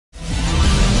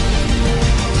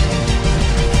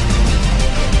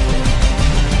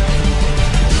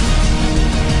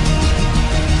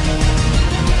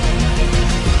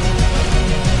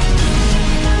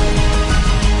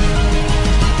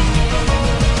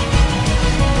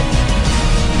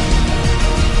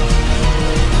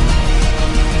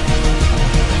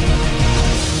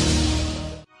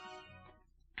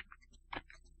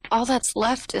all that's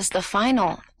left is the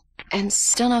final. And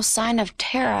still no sign of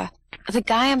Tara. The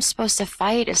guy I'm supposed to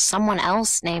fight is someone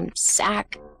else named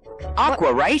Zack.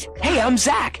 Aqua, right? Hey, I'm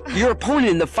Zack, your opponent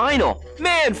in the final.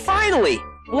 Man, finally!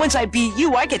 Once I beat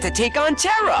you, I get to take on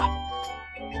Tara!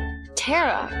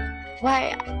 Tara?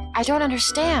 Why, I don't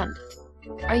understand.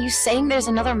 Are you saying there's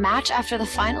another match after the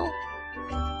final?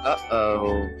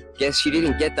 Uh-oh. Guess you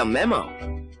didn't get the memo.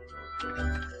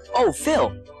 Oh,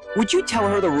 Phil, would you tell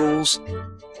her the rules?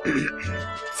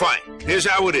 Fine. Here's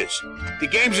how it is. The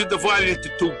games are divided into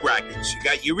two brackets. You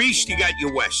got your East, you got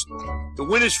your West. The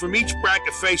winners from each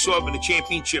bracket face off in a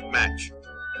championship match.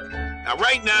 Now,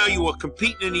 right now, you are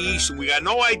competing in the East, and we got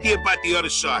no idea about the other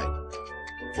side.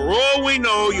 For all we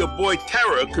know, your boy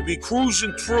Terra could be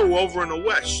cruising through over in the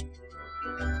West.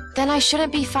 Then I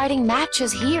shouldn't be fighting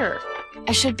matches here.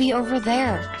 I should be over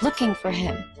there, looking for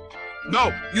him.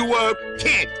 No, you,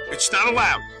 can't. It's not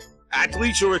allowed.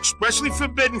 Athletes are expressly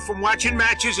forbidden from watching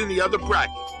matches in the other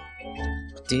bracket.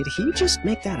 Did he just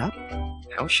make that up?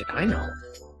 How should I know?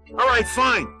 All right,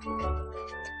 fine.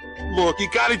 Look, you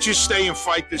gotta just stay and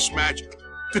fight this match.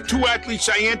 The two athletes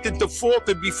I entered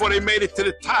defaulted before they made it to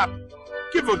the top.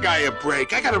 Give a guy a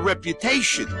break. I got a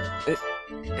reputation.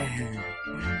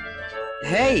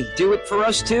 Hey, do it for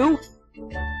us too?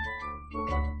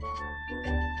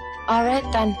 All right,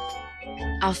 then.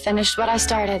 I'll finish what I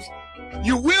started.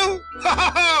 You will?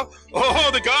 Oh,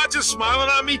 the gods are smiling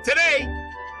on me today.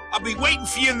 I'll be waiting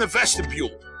for you in the vestibule.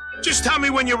 Just tell me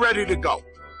when you're ready to go.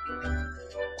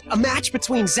 A match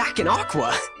between Zack and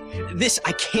Aqua? This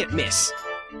I can't miss.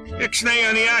 Ixnay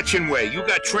on the Achin way. You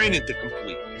got training to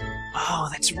complete. Oh,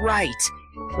 that's right.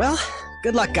 Well,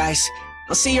 good luck, guys.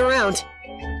 I'll see you around.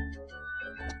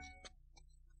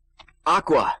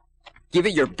 Aqua, give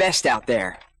it your best out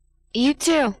there. You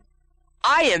too.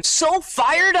 I am so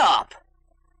fired up!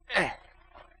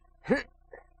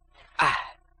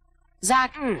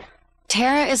 Zack,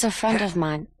 Tara is a friend of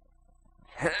mine.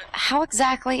 How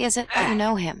exactly is it that you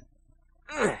know him?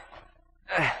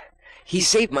 He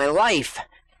saved my life.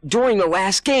 During the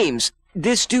last games,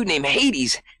 this dude named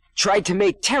Hades tried to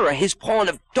make Tara his pawn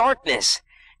of darkness.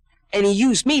 And he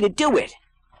used me to do it.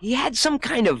 He had some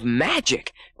kind of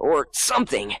magic, or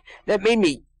something, that made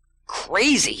me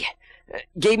crazy.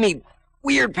 Gave me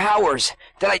weird powers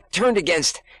that I turned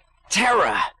against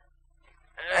Tara.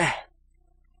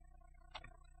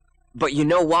 But you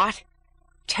know what?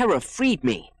 Tara freed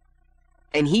me.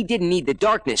 And he didn't need the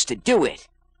darkness to do it.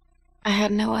 I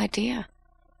had no idea.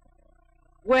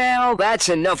 Well, that's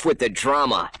enough with the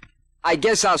drama. I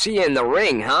guess I'll see you in the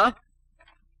ring, huh?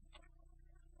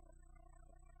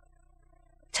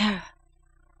 Tara.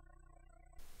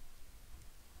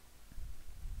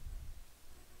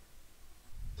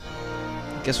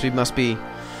 Guess we must be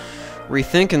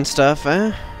rethinking stuff,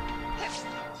 eh?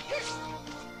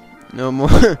 No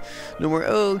more, no more.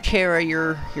 Oh, Tara,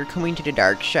 you're coming to the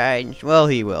dark side. Well,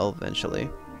 he will eventually,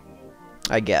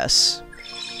 I guess.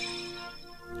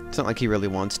 It's not like he really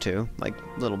wants to, like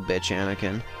little bitch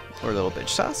Anakin or little bitch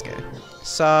Sasuke.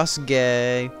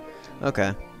 Sasuke.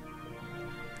 Okay.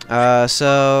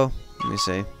 So let me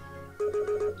see.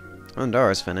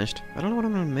 Ondara's finished. I don't know what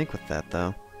I'm gonna make with that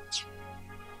though.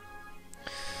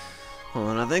 Hold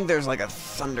on, I think there's like a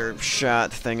thunder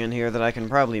shot thing in here that I can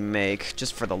probably make,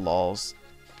 just for the lulz.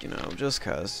 You know, just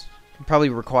cause. It probably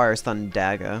requires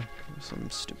Thundaga, or some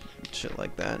stupid shit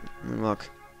like that. I mean, look.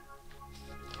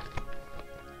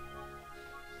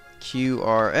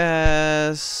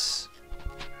 QRS.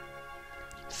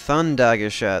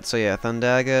 Thundaga shot. So yeah,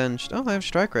 Thundaga and... oh, I have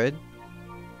Strike Raid.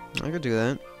 I could do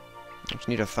that. I just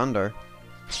need a Thunder.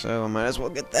 So I might as well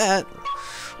get that.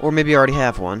 Or maybe I already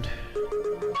have one.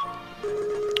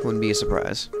 Wouldn't be a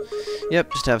surprise.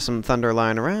 Yep, just have some thunder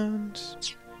lying around.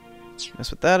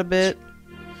 Mess with that a bit.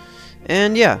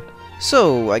 And yeah,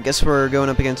 so I guess we're going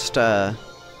up against the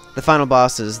final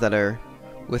bosses that are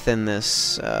within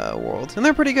this world. And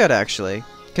they're pretty good, actually.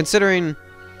 Considering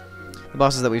the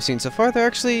bosses that we've seen so far, they're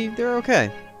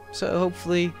okay. So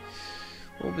hopefully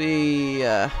we'll be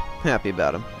happy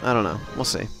about them. I don't know. We'll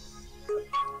see.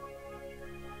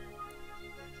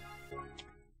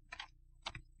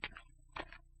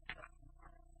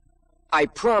 I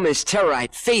promised Tara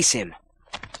I'd face him.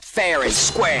 Fair and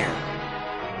square.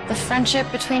 The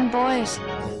friendship between boys.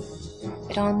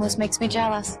 It almost makes me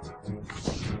jealous.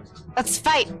 Let's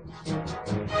fight!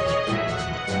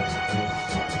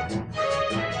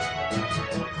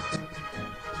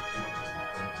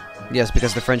 Yes,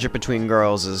 because the friendship between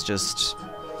girls is just,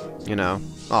 you know,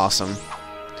 awesome.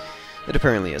 It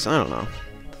apparently is. I don't know.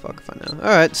 Fuck if I know.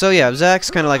 Alright, so yeah, Zack's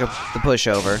kind of like the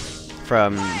pushover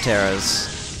from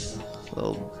Tara's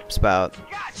little spout.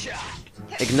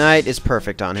 Ignite is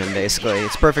perfect on him, basically.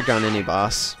 It's perfect on any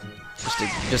boss.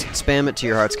 Just spam it to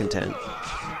your heart's content.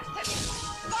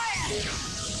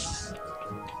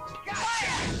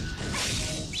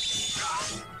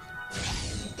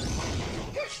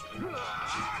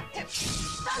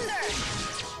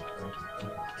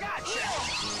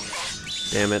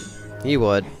 Damn it. He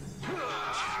would.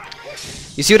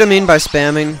 You see what I mean by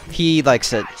spamming? He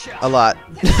likes it. A lot.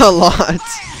 A lot.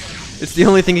 It's the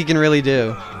only thing he can really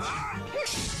do.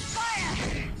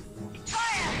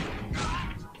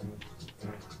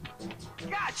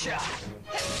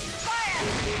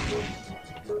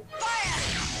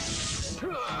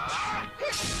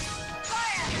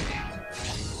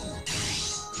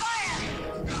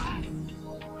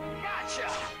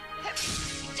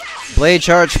 Blade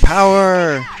charge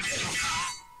power!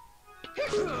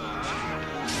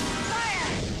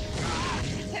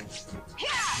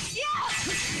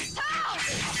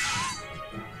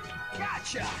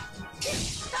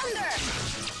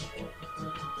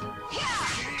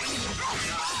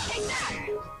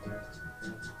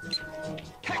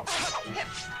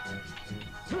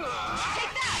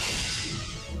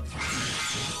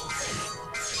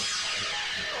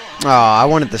 Oh, I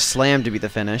wanted the slam to be the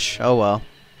finish. Oh well.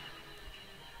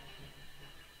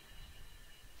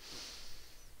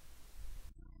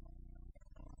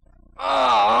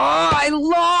 I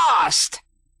lost!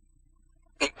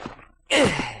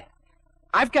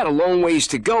 I've got a long ways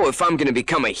to go if I'm gonna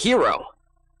become a hero.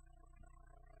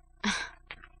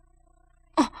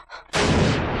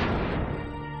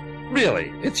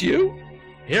 Really? It's you?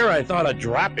 Here I thought I'd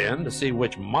drop in to see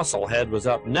which musclehead was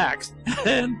up next.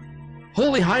 And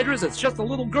holy hydras, it's just a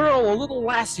little girl, a little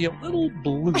lassie, a little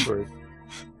bluebird.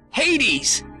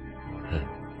 Hades!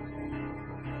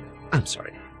 I'm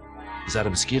sorry. Is that a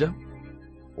mosquito?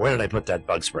 Where did I put that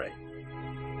bug spray?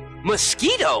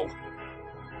 Mosquito?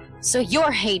 So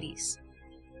you're Hades.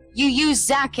 You use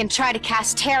Zack and try to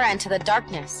cast Terra into the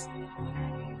darkness.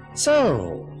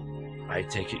 So, I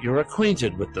take it you're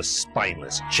acquainted with the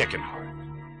spineless chicken heart.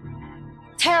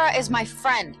 Terra is my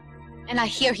friend, and I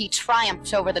hear he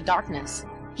triumphed over the darkness.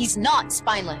 He's not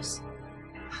spineless.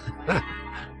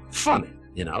 Funny,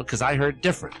 you know, because I heard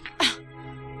different.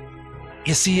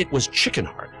 You see, it was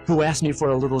Chickenheart who asked me for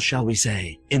a little, shall we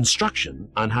say, instruction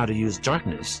on how to use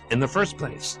darkness in the first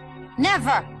place.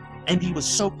 Never! And he was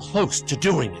so close to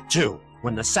doing it, too,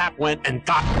 when the sap went and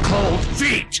got cold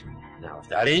feet! Now, if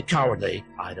that ain't cowardly,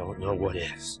 I don't know what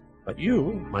is. But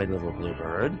you, my little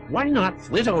bluebird, why not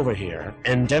flit over here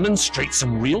and demonstrate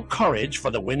some real courage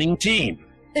for the winning team?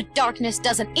 The darkness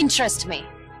doesn't interest me.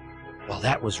 Well,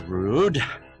 that was rude.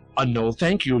 A no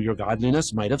thank you, your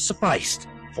godliness, might have sufficed.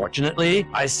 Fortunately,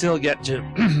 I still get to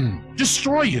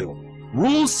destroy you.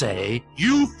 Rules say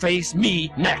you face me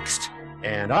next,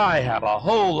 and I have a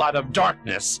whole lot of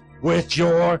darkness with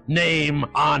your name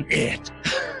on it.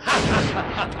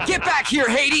 Get back here,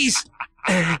 Hades!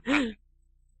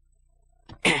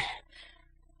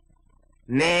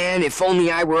 Man, if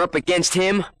only I were up against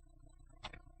him.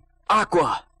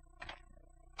 Aqua!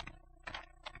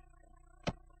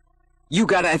 You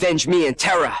gotta avenge me and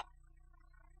Terra.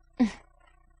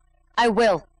 I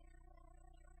will.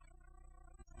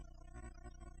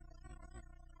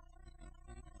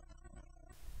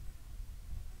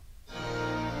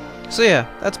 So yeah,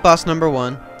 that's boss number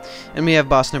 1, and we have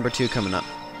boss number 2 coming up.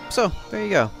 So, there you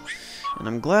go. And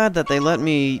I'm glad that they let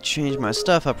me change my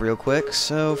stuff up real quick,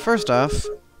 so first off...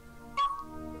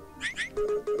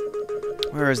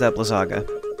 Where is that Blizzaga?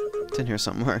 It's in here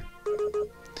somewhere.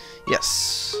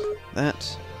 Yes.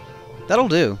 That'll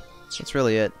do. That's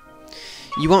really it.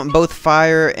 You want both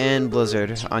Fire and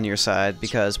Blizzard on your side,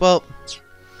 because, well...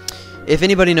 If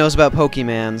anybody knows about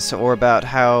Pokemans, or about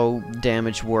how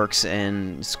damage works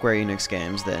in Square Enix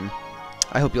games, then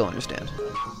I hope you'll understand.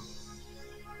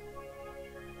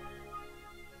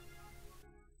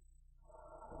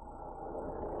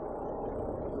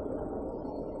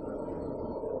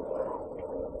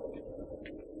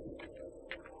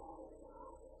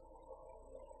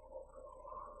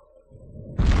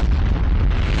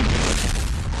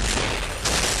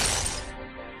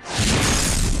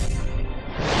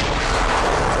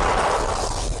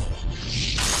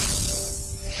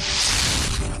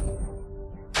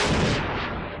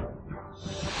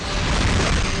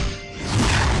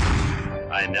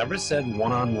 I never said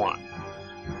one-on-one.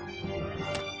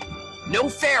 No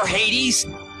fair, Hades!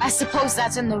 I suppose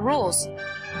that's in the rules.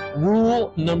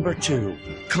 Rule number 2.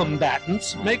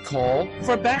 Combatants may call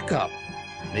for backup.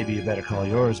 Maybe you better call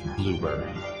yours Bluebird.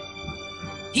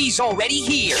 He's already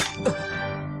here!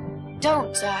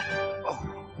 Don't, Zack.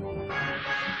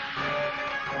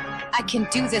 I I can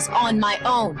do this on my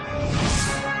own.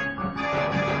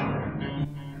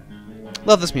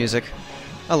 Love this music.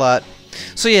 A lot.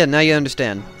 So yeah, now you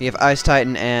understand. You have Ice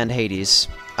Titan and Hades.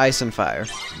 Ice and fire.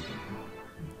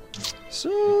 So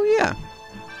yeah.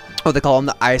 Oh, they call him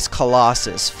the Ice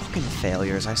Colossus. Fucking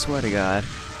failures, I swear to God.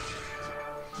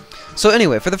 So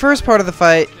anyway, for the first part of the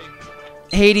fight,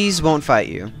 Hades won't fight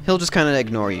you. He'll just kind of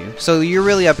ignore you. So you're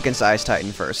really up against Ice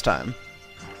Titan first time.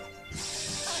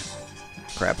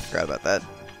 Crap, I forgot about that.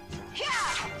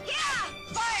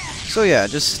 So yeah,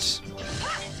 just...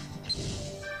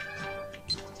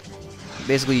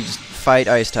 basically you just fight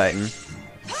Ice Titan.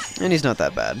 And he's not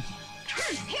that bad.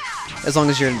 As long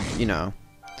as you're, you know,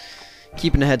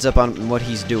 keeping a heads up on what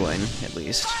he's doing, at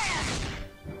least.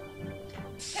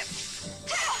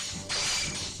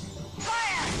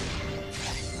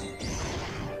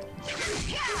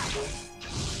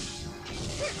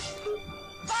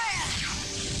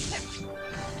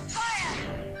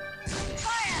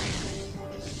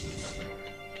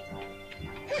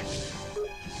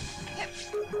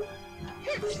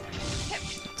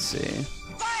 Let's see.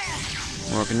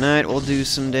 Morgan Knight will do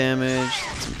some damage.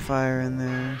 Get some fire in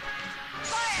there.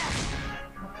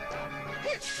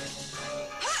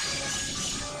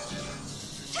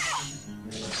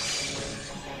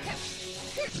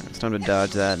 It's time to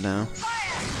dodge that now.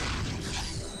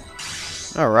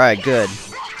 Alright, good.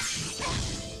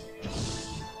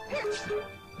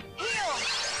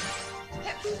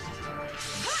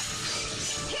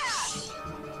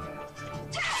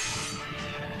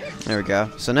 There we go.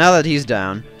 So now that he's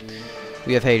down,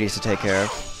 we have Hades to take care of.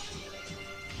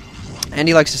 And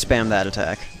he likes to spam that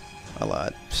attack a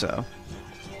lot, so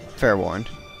fair warned.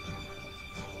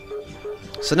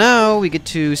 So now we get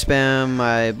to spam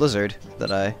my Blizzard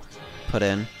that I put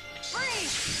in.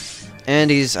 And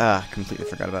he's completely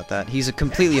forgot about that. He's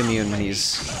completely immune when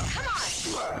he's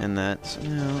in that. So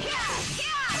now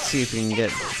let's see if we can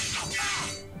get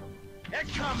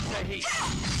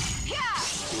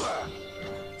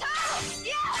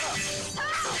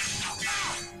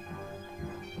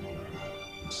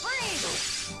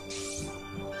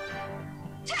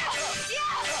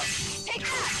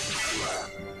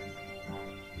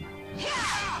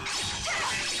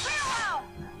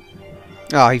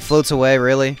oh, he floats away,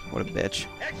 really? What a bitch.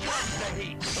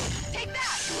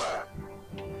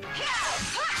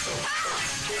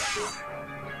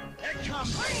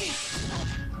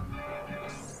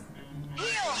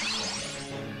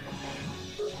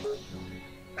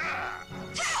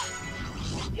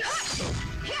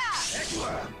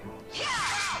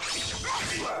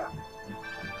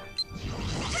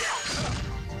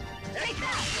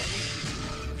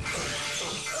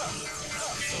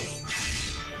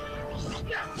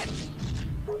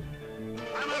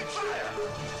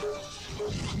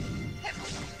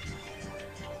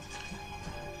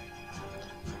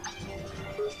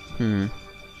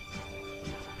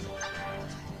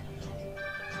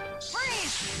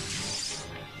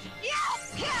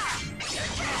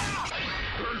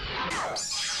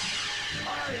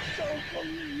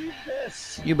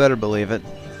 You better believe it.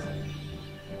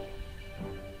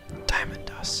 Diamond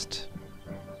dust.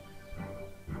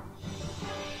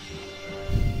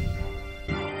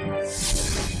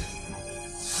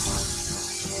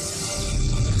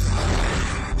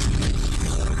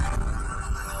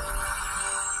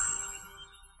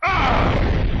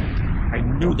 I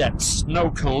knew that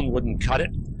snow cone wouldn't cut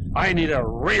it. I need a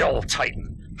real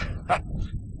Titan.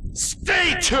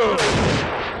 Stay tuned!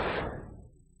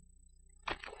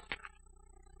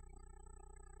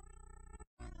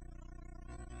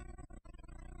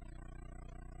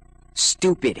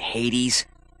 Stupid Hades.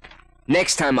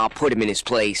 Next time I'll put him in his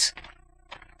place.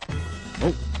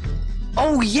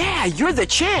 Oh yeah, you're the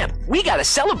champ! We gotta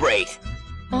celebrate!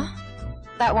 Huh?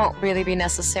 That won't really be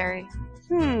necessary.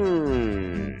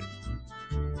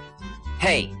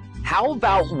 Hey, how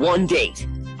about one date?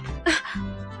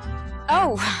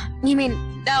 Oh, you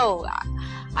mean, no.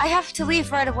 I have to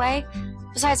leave right away.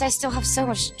 Besides, I still have so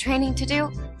much training to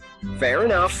do. Fair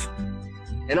enough.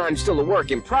 And I'm still a work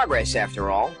in progress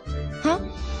after all. Huh?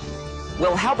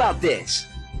 Well, how about this?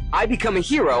 I become a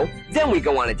hero, then we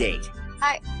go on a date.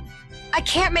 I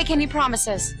can't make any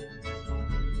promises.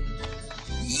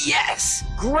 Yes!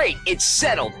 Great, it's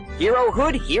settled.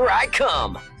 Herohood, here I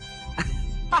come.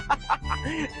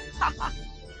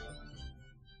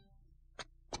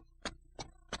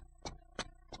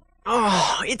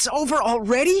 Oh, it's over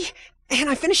already? And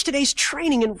I finished today's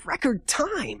training in record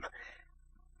time.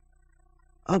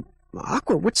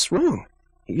 Aqua, what's wrong?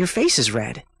 Your face is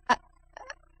red.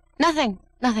 Nothing.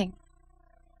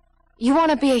 You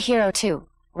want to be a hero too,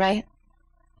 right?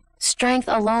 Strength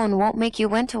alone won't make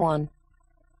you into one.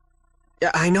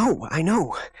 Yeah, I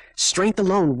know. Strength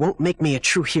alone won't make me a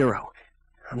true hero.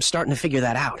 I'm starting to figure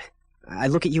that out. I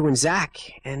look at you and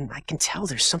Zack, and I can tell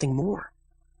there's something more.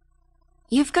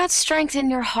 You've got strength in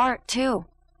your heart, too.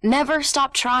 Never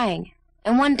stop trying,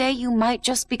 and one day you might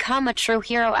just become a true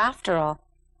hero after all.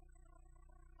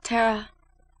 Tara,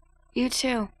 you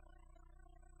too.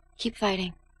 Keep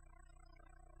fighting.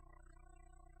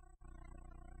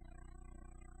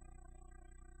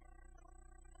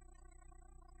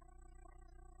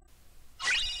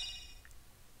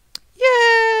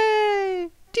 Yay!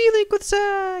 D-Link with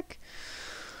Zack!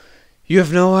 You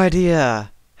have no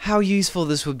idea how useful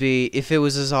this would be if it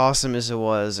was as awesome as it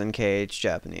was in KH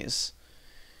Japanese.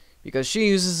 Because she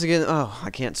uses again. Oh,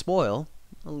 I can't spoil.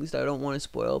 At least I don't want to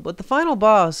spoil. But the final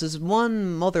boss is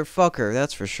one motherfucker,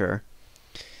 that's for sure.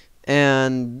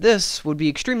 And this would be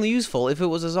extremely useful if it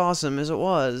was as awesome as it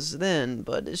was then.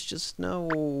 But it's just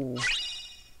no.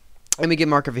 Let me get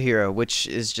Mark of a Hero, which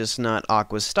is just not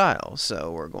Aqua's style.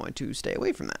 So we're going to stay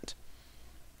away from that.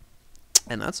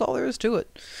 And that's all there is to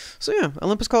it. So yeah,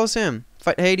 Olympus Coliseum.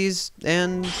 Fight Hades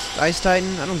and Ice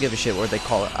Titan. I don't give a shit what they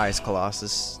call it, Ice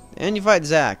Colossus. And you fight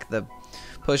Zack, the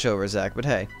pushover Zack. But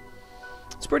hey,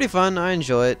 it's pretty fun. I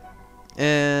enjoy it.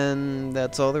 And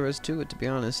that's all there is to it, to be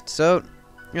honest. So,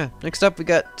 yeah, next up we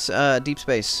got Deep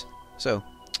Space. So,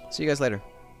 see you guys later.